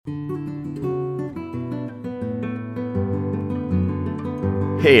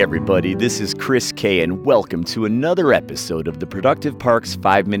Hey everybody, this is Chris K, and welcome to another episode of the Productive Parks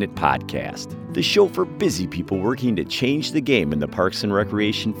 5-Minute Podcast, the show for busy people working to change the game in the parks and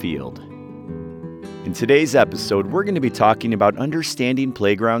recreation field. In today's episode, we're going to be talking about understanding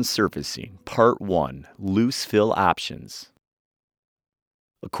playground surfacing, Part 1, Loose Fill Options.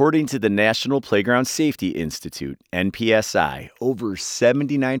 According to the National Playground Safety Institute, NPSI, over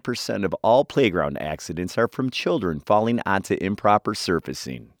 79% of all playground accidents are from children falling onto improper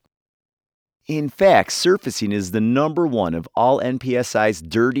surfacing. In fact, surfacing is the number one of all NPSI's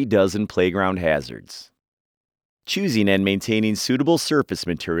dirty dozen playground hazards. Choosing and maintaining suitable surface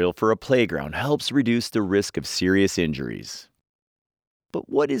material for a playground helps reduce the risk of serious injuries. But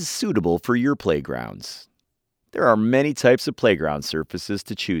what is suitable for your playgrounds? There are many types of playground surfaces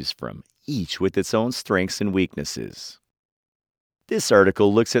to choose from, each with its own strengths and weaknesses. This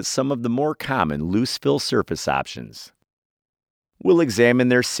article looks at some of the more common loose fill surface options. We'll examine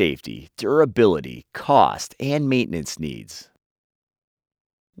their safety, durability, cost, and maintenance needs.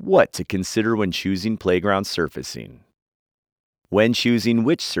 What to consider when choosing playground surfacing. When choosing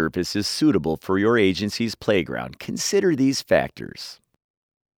which surface is suitable for your agency's playground, consider these factors.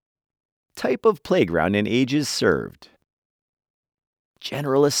 Type of playground and ages served.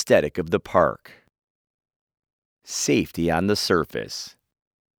 General aesthetic of the park. Safety on the surface.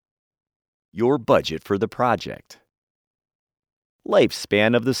 Your budget for the project.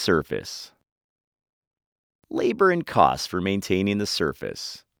 Lifespan of the surface. Labor and costs for maintaining the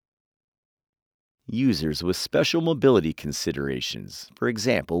surface. Users with special mobility considerations, for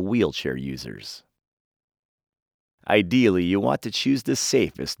example, wheelchair users. Ideally, you want to choose the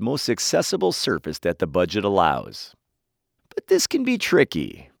safest, most accessible surface that the budget allows. But this can be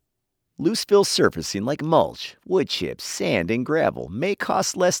tricky. Loose fill surfacing like mulch, wood chips, sand, and gravel may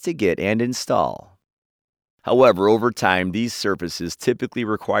cost less to get and install. However, over time, these surfaces typically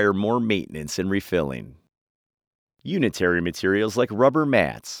require more maintenance and refilling. Unitary materials like rubber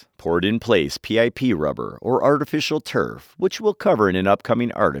mats, poured-in-place PIP rubber, or artificial turf, which we'll cover in an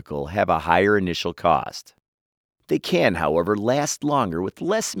upcoming article, have a higher initial cost. They can, however, last longer with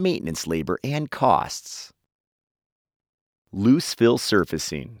less maintenance labor and costs. Loose fill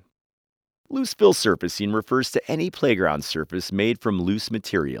surfacing. Loose fill surfacing refers to any playground surface made from loose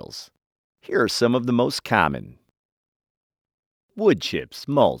materials. Here are some of the most common. Wood chips,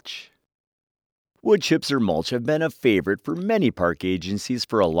 mulch. Wood chips or mulch have been a favorite for many park agencies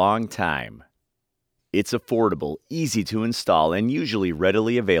for a long time. It's affordable, easy to install, and usually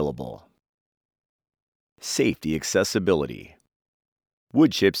readily available. Safety accessibility.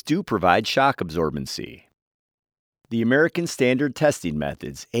 Wood chips do provide shock absorbency. The American Standard Testing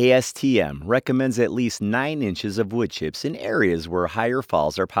Methods, ASTM, recommends at least 9 inches of wood chips in areas where higher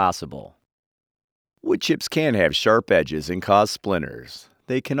falls are possible. Wood chips can have sharp edges and cause splinters.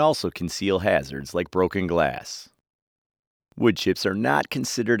 They can also conceal hazards like broken glass. Wood chips are not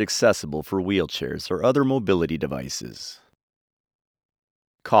considered accessible for wheelchairs or other mobility devices.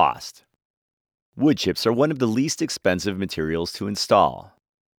 Cost. Wood chips are one of the least expensive materials to install.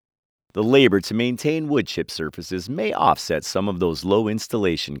 The labor to maintain wood chip surfaces may offset some of those low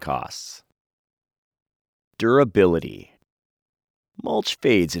installation costs. Durability. Mulch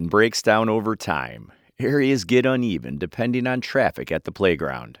fades and breaks down over time. Areas get uneven depending on traffic at the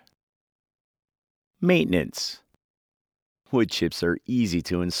playground. Maintenance. Wood chips are easy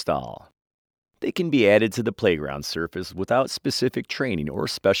to install. They can be added to the playground surface without specific training or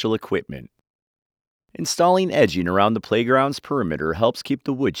special equipment. Installing edging around the playground's perimeter helps keep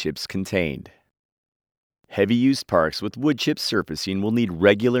the wood chips contained. Heavy-use parks with wood chip surfacing will need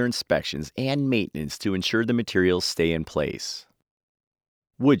regular inspections and maintenance to ensure the materials stay in place.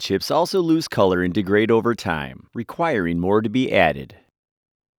 Wood chips also lose color and degrade over time, requiring more to be added.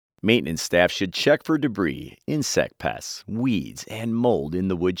 Maintenance staff should check for debris, insect pests, weeds, and mold in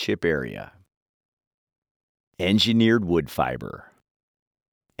the wood chip area. Engineered wood fiber.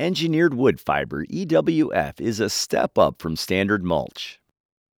 Engineered wood fiber, EWF, is a step up from standard mulch.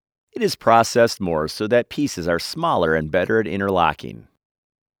 It is processed more so that pieces are smaller and better at interlocking.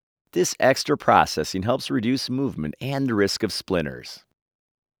 This extra processing helps reduce movement and the risk of splinters.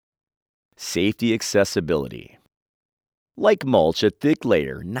 Safety accessibility. Like mulch, a thick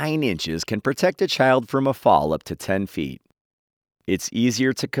layer, 9 inches, can protect a child from a fall up to 10 feet. It's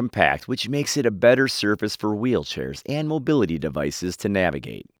easier to compact, which makes it a better surface for wheelchairs and mobility devices to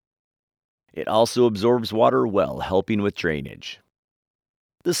navigate. It also absorbs water well, helping with drainage.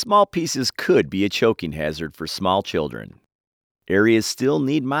 The small pieces could be a choking hazard for small children. Areas still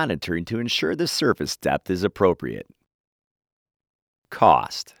need monitoring to ensure the surface depth is appropriate.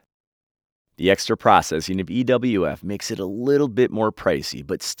 Cost. The extra processing of EWF makes it a little bit more pricey,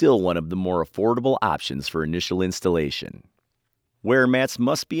 but still one of the more affordable options for initial installation. Wear mats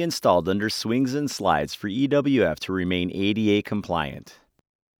must be installed under swings and slides for EWF to remain ADA compliant.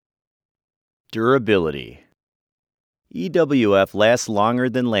 Durability. EWF lasts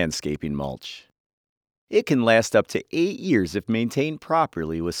longer than landscaping mulch. It can last up to 8 years if maintained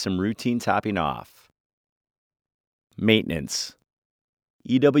properly with some routine topping off. Maintenance.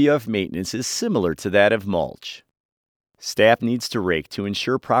 EWF maintenance is similar to that of mulch. Staff needs to rake to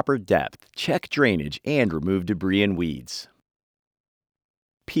ensure proper depth, check drainage, and remove debris and weeds.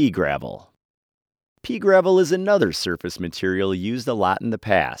 Pea gravel. Pea gravel is another surface material used a lot in the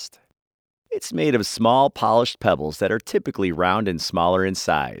past. It's made of small, polished pebbles that are typically round and smaller in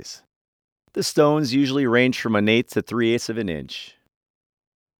size. The stones usually range from 1/8 to 3/8 of an inch.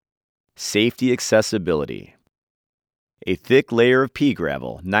 Safety accessibility. A thick layer of pea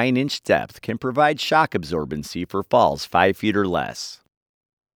gravel, 9-inch depth, can provide shock absorbency for falls 5 feet or less.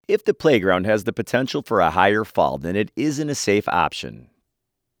 If the playground has the potential for a higher fall, then it isn't a safe option.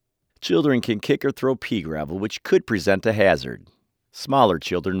 Children can kick or throw pea gravel, which could present a hazard. Smaller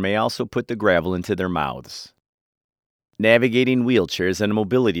children may also put the gravel into their mouths. Navigating wheelchairs and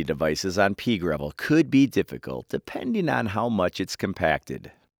mobility devices on pea gravel could be difficult, depending on how much it's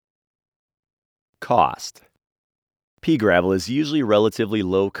compacted. Cost. Pea gravel is usually relatively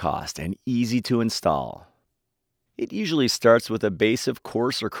low cost and easy to install. It usually starts with a base of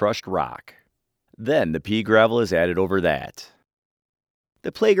coarse or crushed rock. Then the pea gravel is added over that.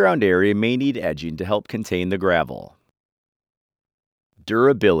 The playground area may need edging to help contain the gravel.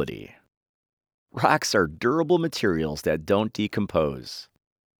 Durability. Rocks are durable materials that don't decompose.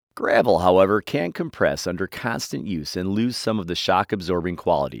 Gravel, however, can compress under constant use and lose some of the shock-absorbing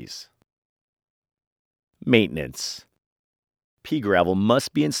qualities. Maintenance. Pea gravel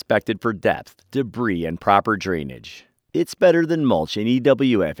must be inspected for depth, debris, and proper drainage. It's better than mulch and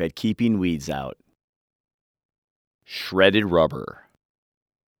EWF at keeping weeds out. Shredded rubber.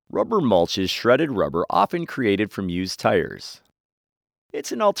 Rubber mulch is shredded rubber often created from used tires.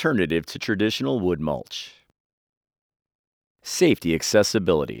 It's an alternative to traditional wood mulch. Safety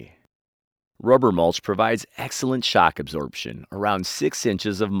accessibility. Rubber mulch provides excellent shock absorption. Around 6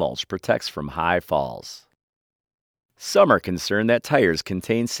 inches of mulch protects from high falls. Some are concerned that tires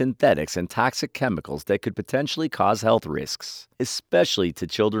contain synthetics and toxic chemicals that could potentially cause health risks, especially to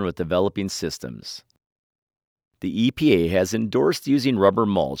children with developing systems. The EPA has endorsed using rubber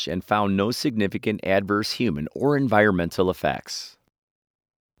mulch and found no significant adverse human or environmental effects.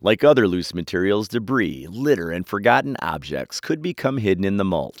 Like other loose materials, debris, litter, and forgotten objects could become hidden in the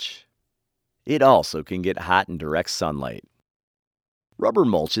mulch. It also can get hot in direct sunlight. Rubber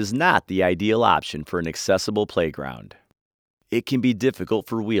mulch is not the ideal option for an accessible playground. It can be difficult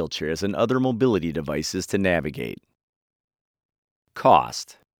for wheelchairs and other mobility devices to navigate.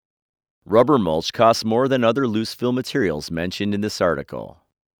 Cost. Rubber mulch costs more than other loose fill materials mentioned in this article.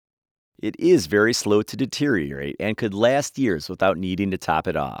 It is very slow to deteriorate and could last years without needing to top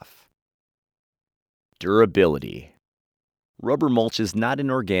it off. Durability. Rubber mulch is not an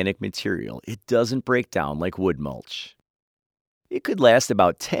organic material. It doesn't break down like wood mulch. It could last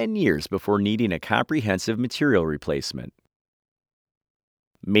about 10 years before needing a comprehensive material replacement.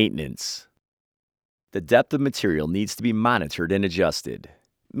 Maintenance. The depth of material needs to be monitored and adjusted.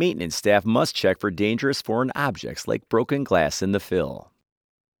 Maintenance staff must check for dangerous foreign objects like broken glass in the fill.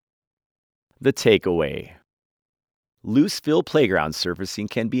 The takeaway. Loose fill playground surfacing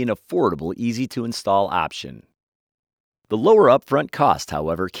can be an affordable, easy-to-install option. The lower upfront cost,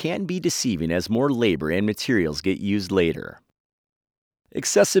 however, can be deceiving as more labor and materials get used later.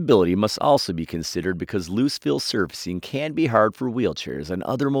 Accessibility must also be considered because loose fill surfacing can be hard for wheelchairs and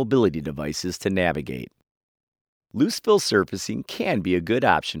other mobility devices to navigate. Loose fill surfacing can be a good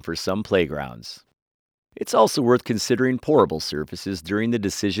option for some playgrounds. It's also worth considering pourable surfaces during the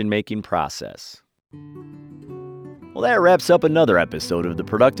decision-making process. Well, that wraps up another episode of the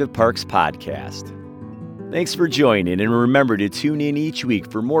Productive Parks Podcast. Thanks for joining, and remember to tune in each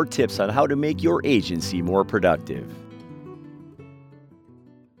week for more tips on how to make your agency more productive.